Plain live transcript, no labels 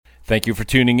Thank you for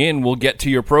tuning in. We'll get to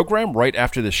your program right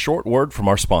after this short word from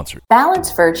our sponsor.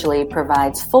 Balance Virtually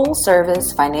provides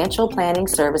full-service financial planning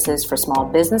services for small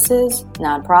businesses,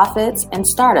 nonprofits, and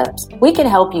startups. We can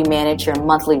help you manage your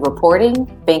monthly reporting,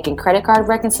 bank and credit card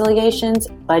reconciliations,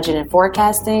 budget and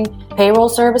forecasting, payroll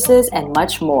services, and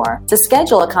much more. To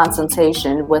schedule a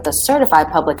consultation with a certified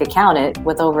public accountant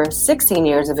with over 16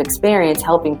 years of experience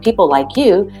helping people like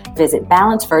you, visit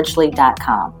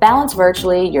balancevirtually.com. Balance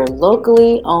Virtually, your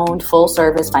locally owned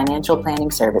full-service financial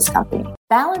planning service company.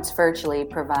 Balance Virtually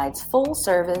provides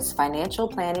full-service financial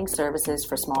planning services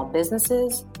for small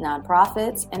businesses,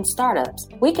 nonprofits, and startups.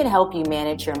 We can help you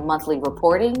manage your monthly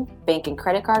reporting, bank and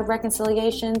credit card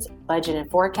reconciliations, budget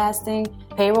and forecasting,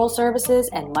 payroll services,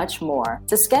 and much more.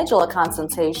 To schedule a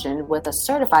consultation with a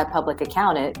certified public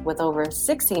accountant with over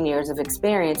 16 years of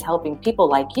experience helping people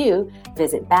like you,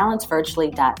 visit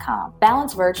balancevirtually.com.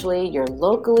 Balance Virtually, your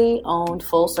locally owned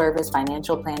full-service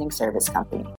financial planning service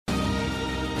company.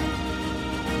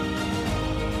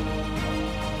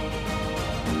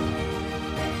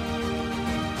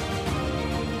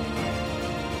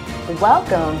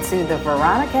 Welcome to the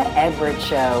Veronica Edwards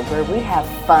Show, where we have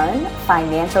fun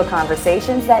financial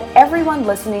conversations that everyone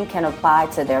listening can apply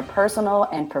to their personal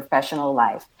and professional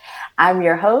life. I'm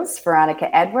your host,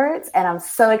 Veronica Edwards, and I'm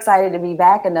so excited to be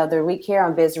back another week here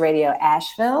on Biz Radio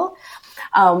Asheville.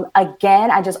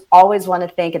 Again, I just always want to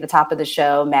thank at the top of the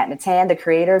show, Matt Matan, the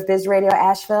creator of Biz Radio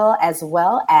Asheville, as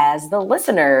well as the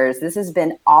listeners. This has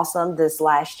been awesome this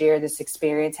last year, this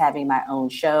experience having my own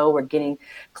show. We're getting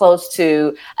close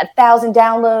to 1,000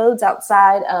 downloads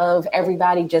outside of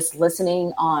everybody just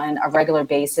listening on a regular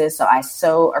basis. So I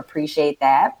so appreciate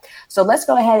that. So let's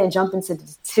go ahead and jump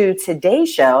into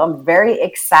today's show. I'm very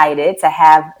excited to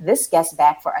have this guest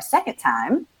back for a second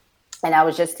time. And I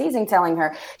was just teasing, telling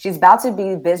her she's about to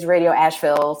be Biz Radio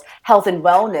Asheville's health and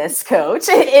wellness coach,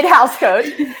 in-house coach.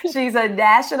 She's a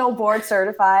national board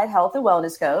certified health and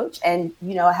wellness coach. And,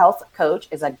 you know, a health coach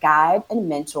is a guide and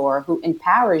mentor who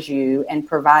empowers you and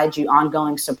provides you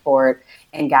ongoing support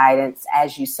and guidance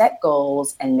as you set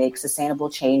goals and make sustainable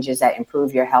changes that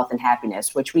improve your health and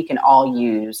happiness, which we can all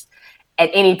use at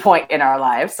any point in our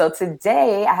lives. So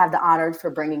today I have the honor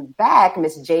for bringing back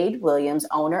Miss Jade Williams,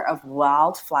 owner of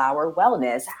Wildflower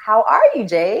Wellness. How are you,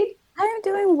 Jade? I'm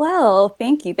doing well.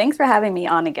 Thank you. Thanks for having me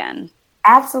on again.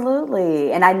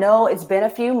 Absolutely. And I know it's been a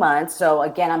few months. So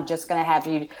again, I'm just going to have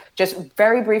you just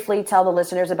very briefly tell the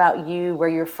listeners about you, where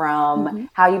you're from,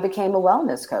 how you became a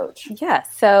wellness coach. Yeah.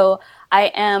 So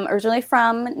I am originally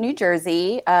from New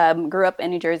Jersey, grew up in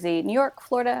New Jersey, New York,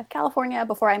 Florida, California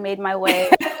before I made my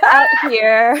way out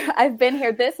here. I've been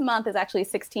here. This month is actually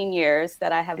 16 years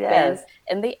that I have been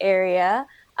in the area.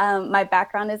 My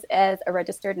background is as a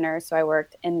registered nurse. So I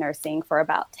worked in nursing for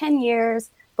about 10 years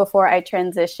before I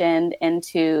transitioned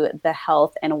into the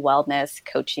health and wellness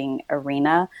coaching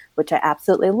arena, which I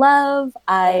absolutely love.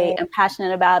 I am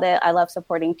passionate about it. I love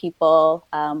supporting people,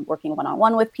 working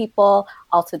one-on-one with people,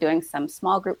 also doing some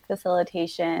small group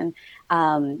facilitation.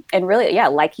 And really,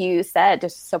 like you said,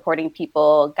 just supporting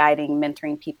people, guiding,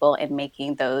 mentoring people, and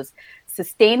making those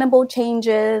sustainable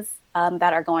changes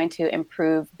that are going to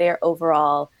improve their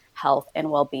overall health and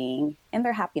well-being and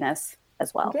their happiness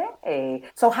as well. Yay.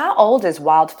 So how old is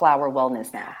Wildflower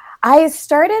Wellness now? I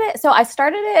started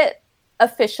it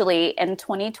officially in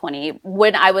 2020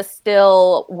 when I was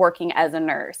still working as a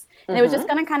nurse. And it was just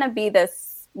going to kind of be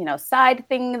this, side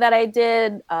thing that I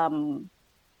did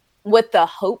with the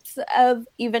hopes of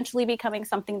eventually becoming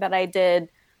something that I did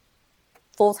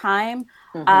full time.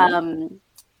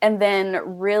 And then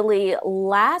really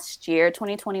last year,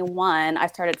 2021, I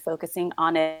started focusing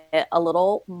on it a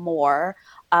little more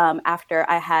after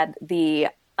I had the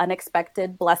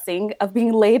unexpected blessing of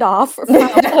being laid off from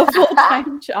a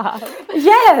full-time job.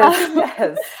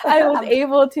 Yes. I was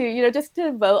able to, just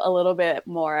to devote a little bit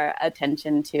more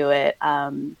attention to it.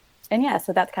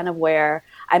 So that's kind of where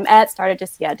I'm at. Started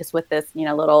just with this,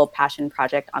 little passion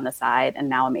project on the side. And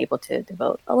now I'm able to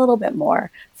devote a little bit more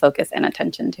focus and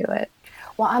attention to it.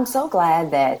 Well, I'm so glad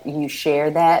that you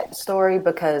share that story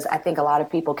because I think a lot of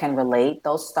people can relate.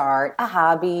 They'll start a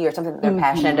hobby or something that they're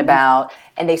passionate about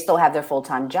and they still have their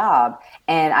full-time job.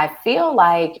 And I feel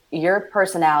like your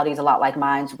personality is a lot like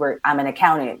mine, where I'm an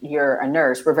accountant, you're a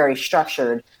nurse. We're very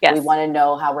structured. Yes. We want to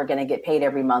know how we're going to get paid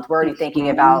every month. We're already thinking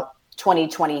about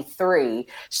 2023.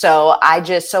 So I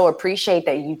just so appreciate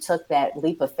that you took that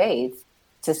leap of faith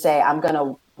to say, I'm going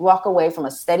to walk away from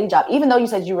a steady job, even though you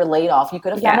said you were laid off, you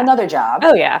could have found another job.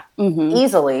 Oh yeah. Mm-hmm.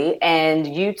 Easily. And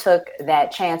you took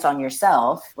that chance on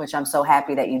yourself, which I'm so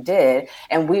happy that you did.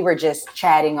 And we were just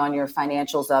chatting on your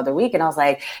financials the other week. And I was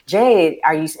like, Jade,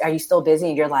 are you still busy?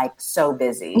 And you're like, so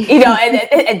busy,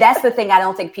 and that's the thing. I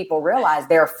don't think people realize.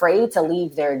 They're afraid to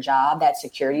leave their job, that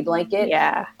security blanket.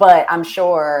 Yeah. But I'm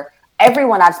sure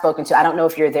everyone I've spoken to, I don't know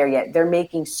if you're there yet, they're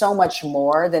making so much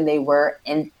more than they were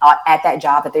at that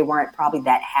job that they weren't probably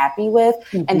that happy with.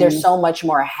 Mm-hmm. And they're so much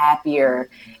more happier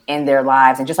in their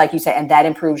lives. And just like you said, and that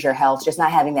improves your health, just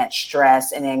not having that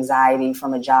stress and anxiety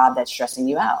from a job that's stressing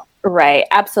you out. Right.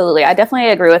 Absolutely. I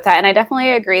definitely agree with that. And I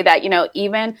definitely agree that,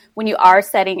 even when you are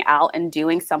setting out and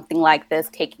doing something like this,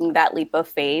 taking that leap of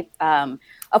faith,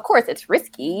 of course, it's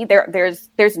risky.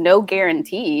 There's no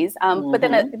guarantees. But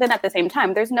then at the same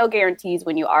time, there's no guarantees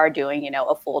when you are doing,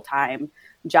 a full-time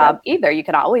job either. You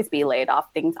can always be laid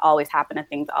off. Things always happen and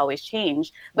things always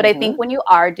change. But I think when you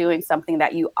are doing something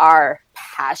that you are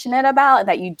passionate about and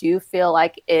that you do feel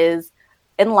like is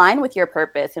in line with your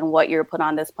purpose and what you're put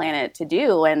on this planet to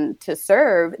do and to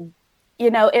serve,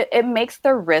 it makes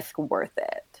the risk worth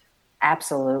it.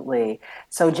 Absolutely.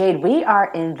 So Jade, we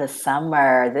are in the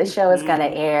summer. This show is going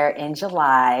to air in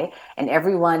July and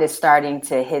everyone is starting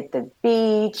to hit the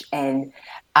beach, and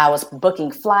I was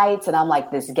booking flights and I'm like,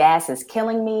 this gas is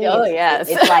killing me. Oh, yes.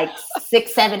 It's like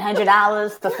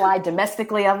 $600-$700 to fly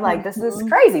domestically. I'm like, this is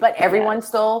crazy. But everyone's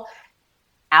still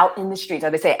out in the streets.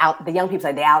 Or they say out, the young people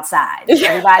say they outside.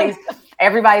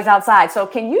 Everybody's outside. So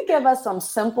can you give us some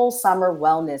simple summer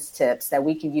wellness tips that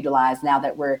we can utilize now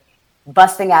that we're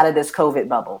busting out of this COVID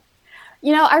bubble?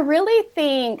 I really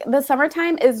think the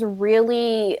summertime is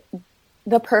really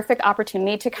the perfect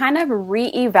opportunity to kind of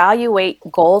reevaluate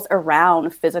goals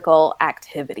around physical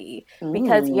activity.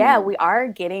 Because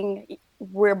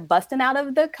we're busting out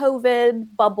of the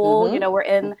COVID bubble. We're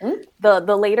in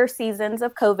the later seasons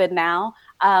of COVID now.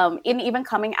 And even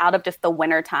coming out of just the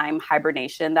wintertime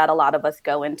hibernation that a lot of us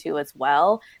go into as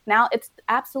well. Now it's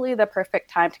absolutely the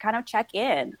perfect time to kind of check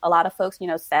in. A lot of folks,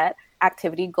 set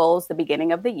activity goals the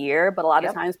beginning of the year, but a lot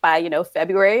of times by,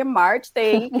 February and March,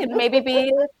 they can maybe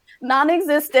be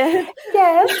non-existent.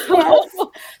 Yes.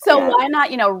 So why not,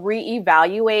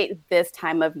 reevaluate this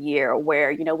time of year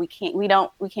where, we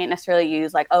can't necessarily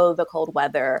use like, the cold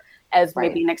weather as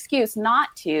maybe an excuse not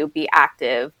to be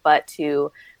active, but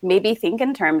to maybe think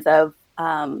in terms of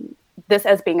this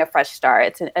as being a fresh start.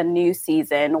 It's a new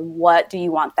season. What do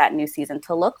you want that new season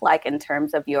to look like in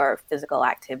terms of your physical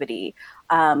activity?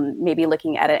 Maybe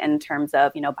looking at it in terms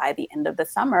of, by the end of the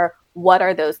summer, what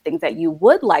are those things that you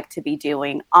would like to be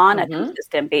doing on a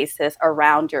consistent basis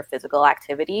around your physical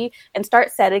activity, and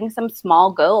start setting some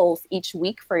small goals each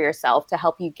week for yourself to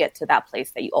help you get to that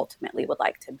place that you ultimately would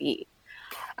like to be.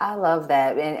 I love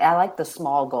that. And I like the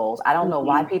small goals. I don't know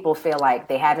why people feel like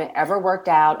they haven't ever worked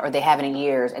out or they haven't in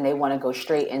years and they want to go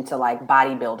straight into like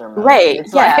bodybuilder mode. Right.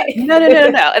 It's yeah. Like... No.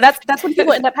 And that's when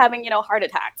people end up having, heart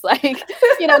attacks, like,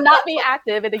 not being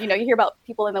active. And then, you hear about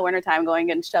people in the wintertime going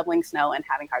and shoveling snow and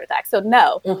having heart attacks. So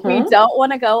no, we don't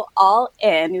want to go all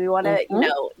in. We want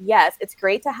to, yes, it's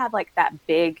great to have like that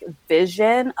big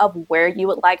vision of where you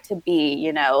would like to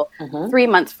be, 3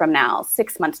 months from now,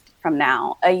 6 months from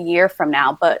now, a year from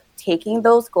now, but taking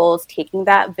those goals, taking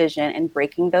that vision and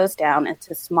breaking those down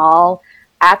into small,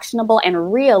 actionable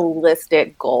and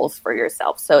realistic goals for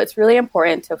yourself. So it's really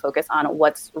important to focus on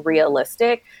what's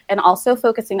realistic and also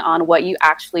focusing on what you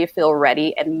actually feel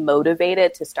ready and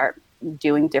motivated to start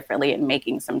doing differently and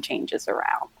making some changes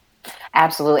around.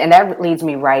 Absolutely. And that leads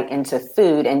me right into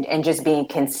food and just being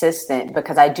consistent,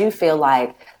 because I do feel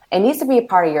like it needs to be a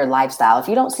part of your lifestyle. If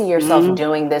you don't see yourself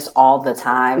doing this all the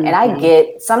time, and I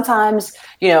get sometimes,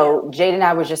 Jade and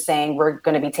I were just saying we're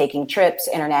going to be taking trips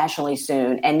internationally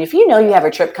soon. And if you have a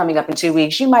trip coming up in 2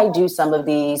 weeks, you might do some of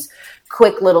these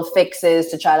quick little fixes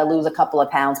to try to lose a couple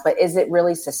of pounds. But is it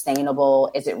really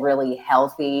sustainable? Is it really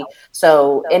healthy?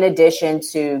 So in addition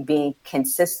to being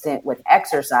consistent with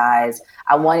exercise,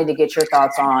 I wanted to get your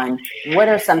thoughts on what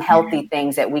are some healthy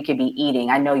things that we could be eating.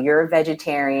 I know you're a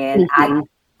vegetarian.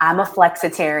 I'm a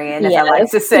flexitarian, as I like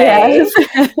to say. Yes.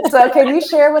 So can you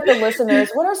share with the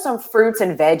listeners, what are some fruits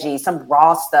and veggies, some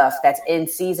raw stuff that's in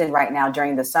season right now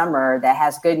during the summer that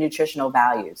has good nutritional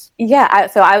values? Yeah,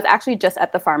 so I was actually just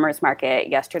at the farmer's market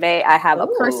yesterday. I have a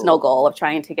personal goal of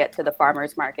trying to get to the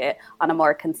farmer's market on a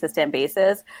more consistent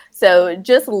basis. So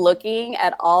just looking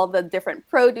at all the different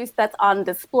produce that's on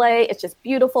display, it's just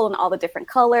beautiful in all the different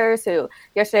colors. So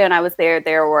yesterday when I was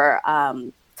there were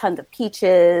tons of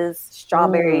peaches,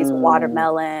 strawberries,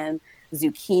 watermelon,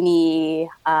 zucchini,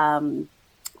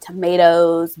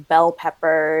 tomatoes, bell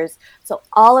peppers. So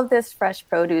all of this fresh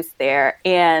produce there.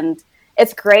 And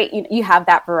it's great. You have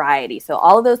that variety. So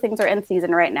all of those things are in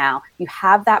season right now. You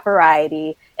have that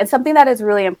variety. And something that is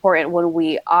really important when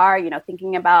we are,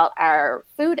 thinking about our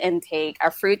food intake, our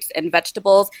fruits and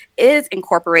vegetables, is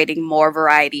incorporating more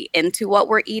variety into what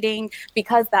we're eating,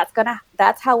 because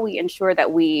that's how we ensure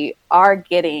that we are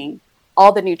getting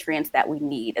all the nutrients that we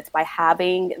need. It's by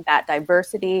having that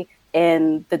diversity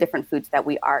in the different foods that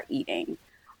we are eating.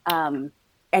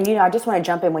 And, I just want to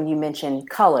jump in when you mentioned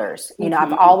colors.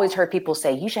 I've always heard people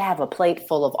say you should have a plate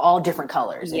full of all different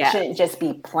colors. Yes. It shouldn't just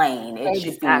be plain. It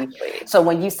should be. So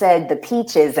when you said the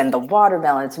peaches and the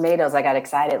watermelon, tomatoes, I got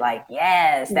excited. Like,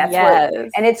 yes, that's what.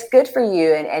 And it's good for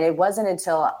you. And it wasn't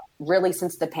until really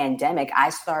since the pandemic, I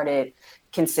started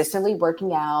consistently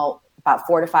working out about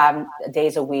 4 to 5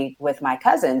 days a week with my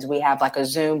cousins. We have like a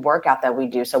Zoom workout that we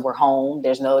do. So we're home.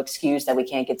 There's no excuse that we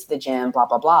can't get to the gym, blah,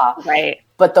 blah, blah. Right.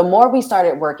 But the more we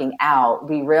started working out,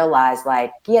 we realized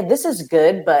like, yeah, this is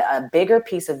good, but a bigger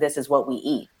piece of this is what we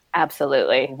eat.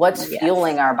 Absolutely. What's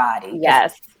fueling our body.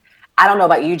 Yes. I don't know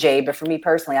about you, Jade, but for me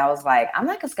personally, I was like, I'm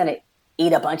not just going to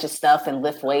eat a bunch of stuff and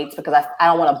lift weights because I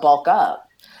don't want to bulk up.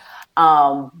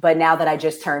 But now that I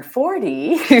just turned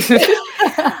 40,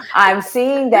 I'm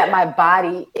seeing that my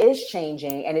body is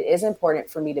changing, and it is important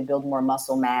for me to build more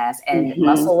muscle mass, and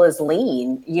muscle is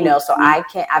lean, so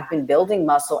I've been building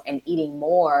muscle and eating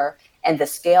more, and the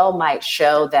scale might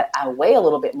show that I weigh a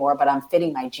little bit more, but I'm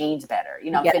fitting my jeans better.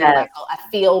 I'm fitting I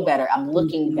feel better. I'm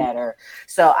looking better.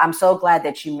 So I'm so glad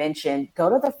that you mentioned go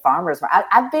to the farmer's market.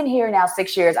 I've been here now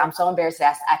 6 years. I'm so embarrassed to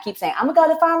ask. I keep saying, I'm going to go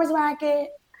to the farmer's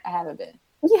market. I haven't been.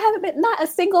 You haven't been, not a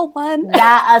single one.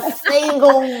 Not a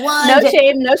single one.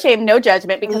 No shame, no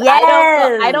judgment, because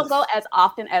I don't go as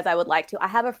often as I would like to. I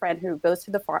have a friend who goes to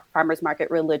the farmer's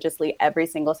market religiously every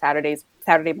single Saturday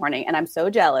morning, and I'm so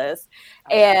jealous.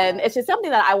 And it's just something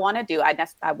that I want to do.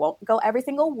 I won't go every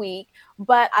single week,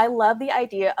 but I love the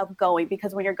idea of going,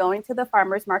 because when you're going to the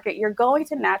farmer's market, you're going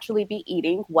to naturally be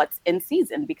eating what's in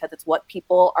season, because it's what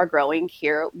people are growing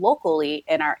here locally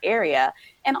in our area.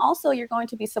 And also you're going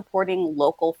to be supporting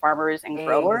local farmers and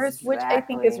growers, which I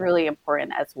think is really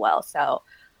important as well. So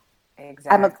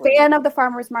I'm a fan of the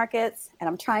farmers markets, and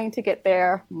I'm trying to get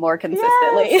there more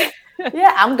consistently. Yes.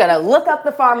 Yeah, I'm going to look up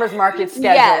the farmers market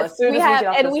schedule as soon as we get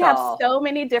off this call. We have so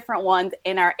many different ones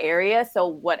in our area. So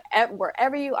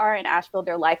wherever you are in Asheville,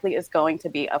 there likely is going to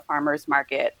be a farmers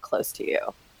market close to you.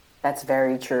 That's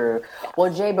very true. Yes.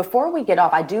 Well, Jay, before we get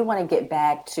off, I do want to get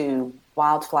back to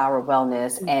Wildflower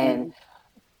Wellness, and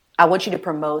I want you to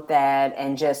promote that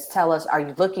and just tell us, are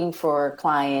you looking for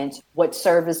clients? What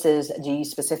services do you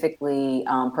specifically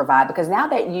provide? Because now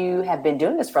that you have been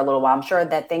doing this for a little while, I'm sure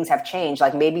that things have changed.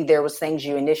 Like maybe there was things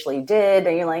you initially did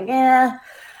and you're like,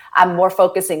 I'm more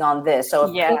focusing on this.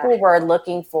 So if people were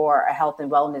looking for a health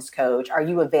and wellness coach, are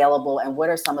you available? And what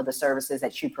are some of the services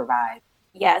that you provide?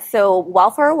 Yeah, so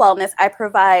Wildflower Wellness, I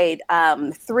provide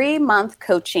 3-month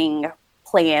coaching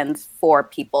plans for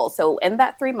people. So in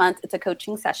that 3 months, it's a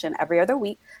coaching session every other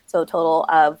week. So a total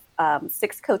of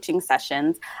 6 coaching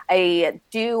sessions. I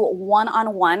do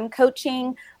one-on-one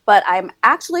coaching, but I'm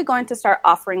actually going to start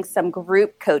offering some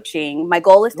group coaching. My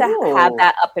goal is to have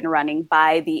that up and running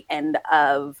by the end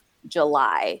of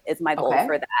July is my goal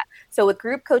for that. So with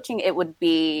group coaching, it would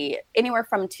be anywhere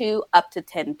from 2 up to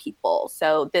 10 people.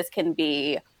 So this can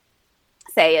be,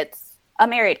 say it's a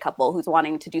married couple who's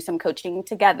wanting to do some coaching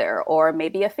together, or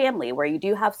maybe a family where you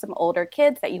do have some older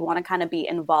kids that you want to kind of be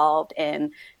involved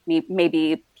in,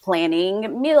 maybe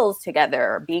planning meals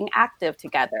together, being active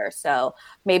together. So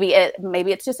maybe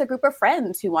it's just a group of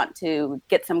friends who want to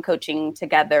get some coaching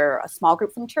together, a small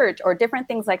group from church, or different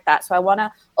things like that. So I want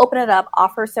to open it up,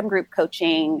 offer some group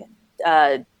coaching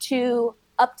to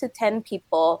up to 10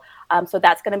 people. So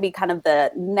that's going to be kind of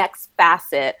the next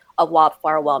facet of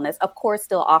Wildflower Wellness. Of course,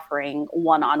 still offering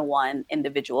one-on-one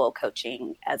individual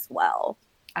coaching as well.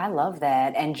 I love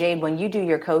that. And Jade, when you do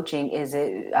your coaching, is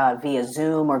it via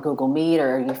Zoom or Google Meet,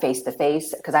 or are you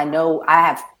face-to-face? Because I know I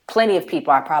have plenty of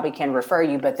people I probably can refer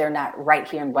you, but they're not right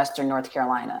here in Western North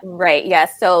Carolina. Right.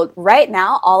 Yes. So right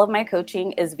now, all of my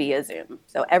coaching is via Zoom.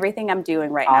 So everything I'm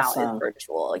doing right now is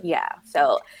virtual. Yeah.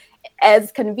 So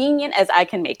as convenient as I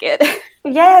can make it.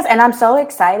 Yes. And I'm so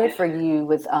excited for you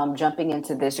with jumping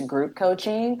into this group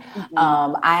coaching.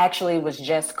 I actually was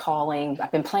just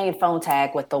I've been playing phone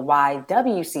tag with the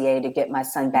YWCA to get my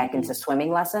son back into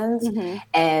swimming lessons.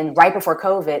 And right before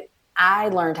COVID, I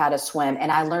learned how to swim,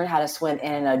 and I learned how to swim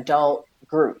in an adult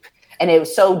group. And it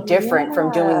was so different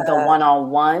from doing the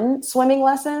one-on-one swimming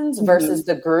lessons versus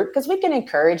the group, because we can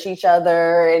encourage each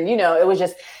other. And, it was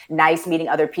just nice meeting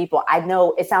other people. I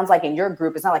know it sounds like in your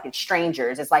group, it's not like it's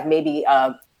strangers. It's like maybe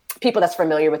people that's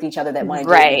familiar with each other that want to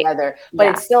do it together. But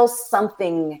it's still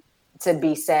something to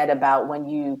be said about when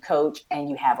you coach and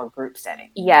you have a group setting.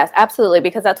 Yes, absolutely.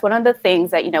 Because that's one of the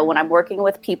things that, when I'm working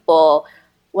with people,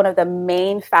 one of the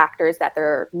main factors that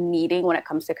they're needing when it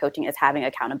comes to coaching is having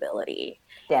accountability.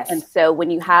 Yes. And so when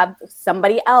you have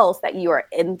somebody else that you are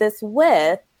in this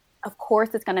with, of course,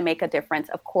 it's going to make a difference.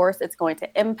 Of course, it's going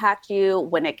to impact you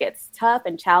when it gets tough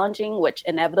and challenging, which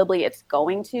inevitably it's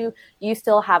going to. You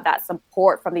still have that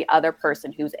support from the other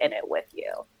person who's in it with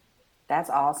you. That's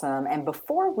awesome. And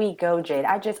before we go, Jade,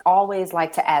 I just always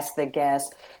like to ask the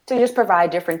guests to just provide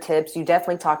different tips. You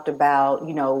definitely talked about,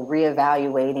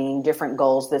 reevaluating different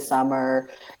goals this summer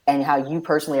and how you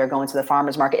personally are going to the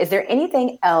farmers market. Is there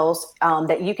anything else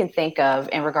that you can think of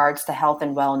in regards to health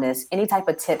and wellness? Any type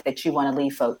of tip that you want to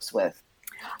leave folks with?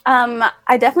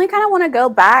 I definitely kind of want to go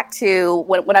back to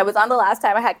when I was on the last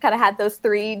time. I had those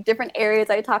 3 different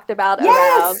areas I talked about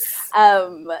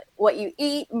around what you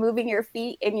eat, moving your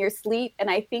feet, and your sleep. And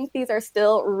I think these are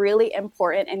still really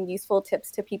important and useful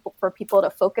tips for people to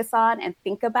focus on and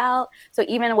think about. So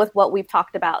even with what we've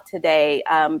talked about today,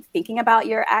 thinking about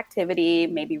your activity,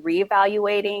 maybe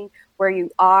reevaluating where you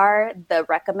are, the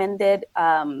recommended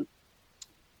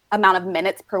amount of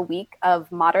minutes per week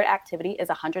of moderate activity is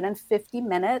 150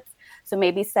 minutes. So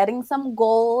maybe setting some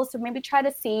goals, or maybe try to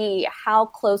see how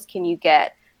close can you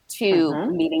get to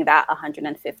meeting that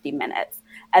 150 minutes.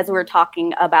 As we're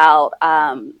talking about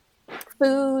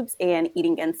foods and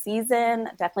eating in season,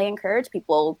 definitely encourage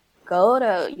people, go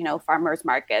to, farmers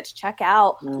markets, check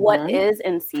out what is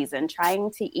in season,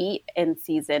 trying to eat in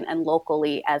season and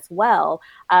locally as well.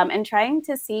 And trying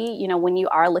to see, when you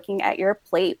are looking at your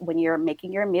plate, when you're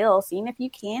making your meal, seeing if you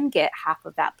can get half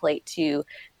of that plate to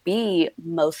be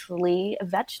mostly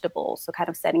vegetables. So kind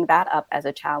of setting that up as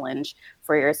a challenge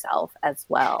for yourself as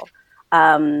well.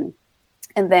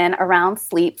 And then around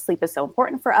sleep is so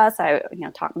important for us. I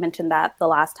mentioned that the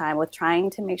last time, with trying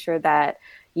to make sure that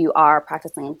you are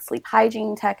practicing sleep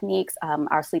hygiene techniques.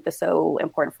 Our sleep is so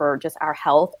important for just our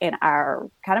health and our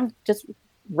kind of just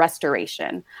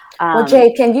restoration. Well,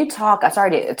 Jade, can you talk?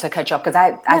 Sorry to cut you off, because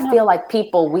I feel like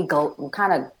people, we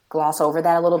kind of gloss over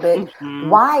that a little bit.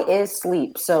 Why is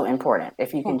sleep so important?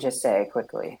 If you can just say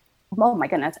quickly. Oh my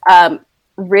goodness.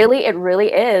 Really, it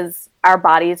really is our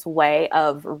body's way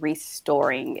of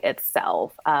restoring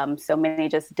itself. So many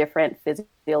just different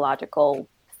physiological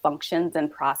functions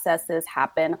and processes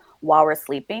happen while we're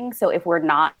sleeping. So if we're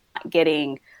not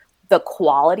getting the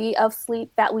quality of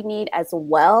sleep that we need, as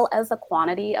well as the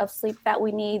quantity of sleep that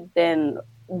we need, then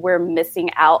we're missing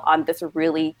out on this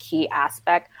really key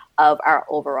aspect of our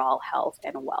overall health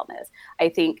and wellness.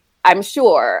 I'm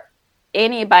sure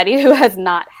anybody who has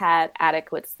not had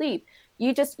adequate sleep,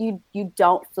 you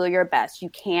don't feel your best. You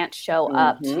can't show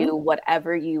up to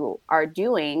whatever you are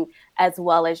doing as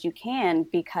well as you can,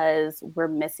 because we're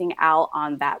missing out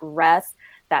on that rest,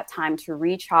 that time to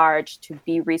recharge, to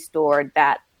be restored,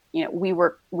 that, we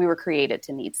were created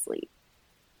to need sleep.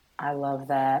 I love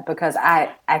that, because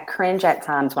I cringe at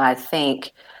times when I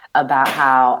think about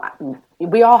how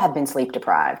we all have been sleep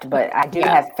deprived, but I do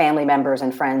have family members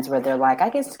and friends where they're like, I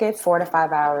can skip 4 to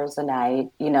 5 hours a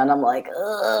night, and I'm like,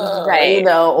 or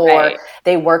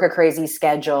they work a crazy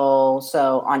schedule.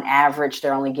 So on average,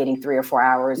 they're only getting 3 or 4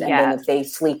 hours. And then if they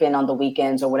sleep in on the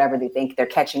weekends or whatever, they think they're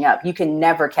catching up. You can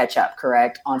never catch up,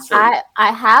 correct, on sleep?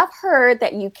 I have heard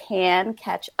that you can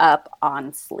catch up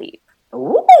on sleep.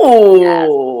 Ooh. Yes,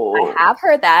 I have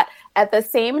heard that. At the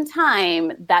same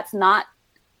time,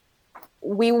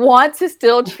 we want to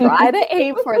still try to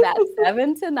aim for that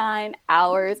 7 to 9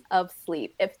 hours of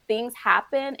sleep. If things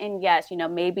happen, and yes,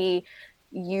 maybe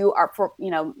you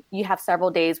have several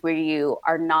days where you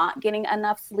are not getting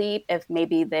enough sleep, if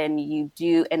maybe then you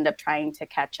do end up trying to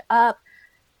catch up.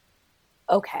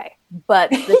 Okay, but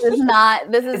this is not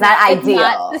ideal. It's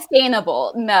not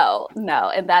sustainable. No.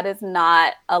 And that is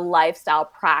not a lifestyle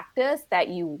practice that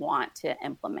you want to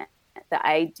implement. The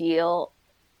ideal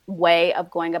way of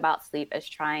going about sleep is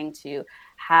trying to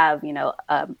have,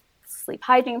 sleep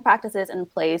hygiene practices in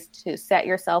place to set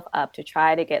yourself up to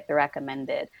try to get the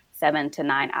recommended 7 to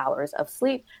 9 hours of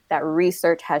sleep that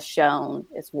research has shown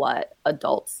is what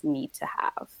adults need to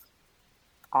have.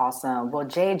 Awesome. Well,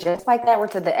 Jade, just like that, we're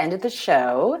to the end of the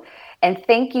show. And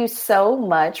thank you so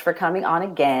much for coming on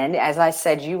again. As I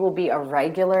said, you will be a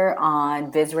regular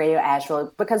on Biz Radio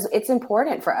Asheville, because it's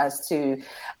important for us to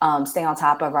stay on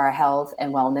top of our health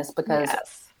and wellness, because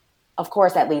of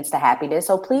course, that leads to happiness.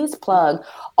 So please plug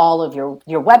all of your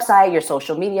website, your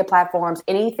social media platforms,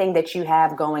 anything that you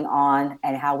have going on,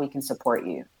 and how we can support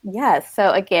you. Yes.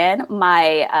 So again,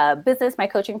 my business, my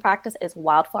coaching practice is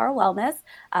Wildflower Wellness.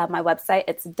 My website,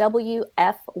 it's wfwell.com.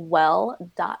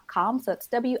 So it's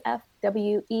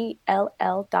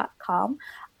WFWELL.com.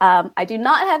 I do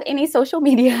not have any social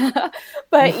media,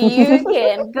 but you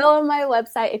can go on my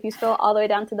website. If you scroll all the way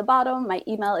down to the bottom, my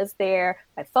email is there.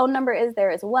 My phone number is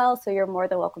there as well. So you're more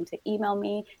than welcome to email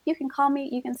me. You can call me.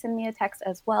 You can send me a text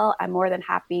as well. I'm more than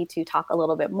happy to talk a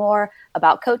little bit more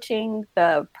about coaching,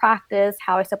 the practice,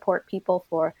 how I support people,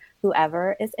 for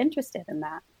whoever is interested in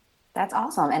that. That's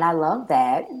awesome. And I love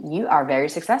that you are very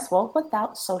successful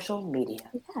without social media.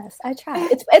 Yes, I try.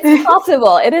 It's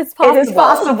possible. It is possible. It is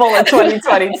possible in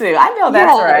 2022. I know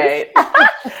that's right.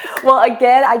 Well,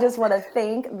 again, I just want to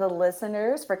thank the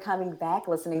listeners for coming back,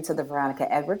 listening to the Veronica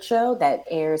Edwards Show that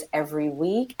airs every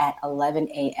week at 11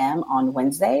 a.m. on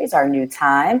Wednesdays, our new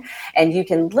time. And you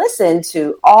can listen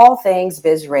to all things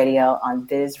Biz Radio on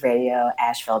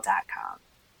bizradioasheville.com.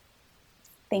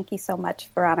 Thank you so much,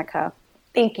 Veronica.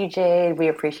 Thank you, Jade. We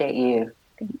appreciate you.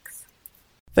 Thanks.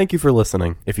 Thank you for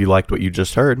listening. If you liked what you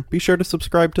just heard, be sure to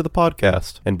subscribe to the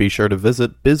podcast, and be sure to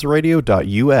visit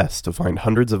bizradio.us to find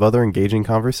hundreds of other engaging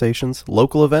conversations,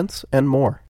 local events, and more.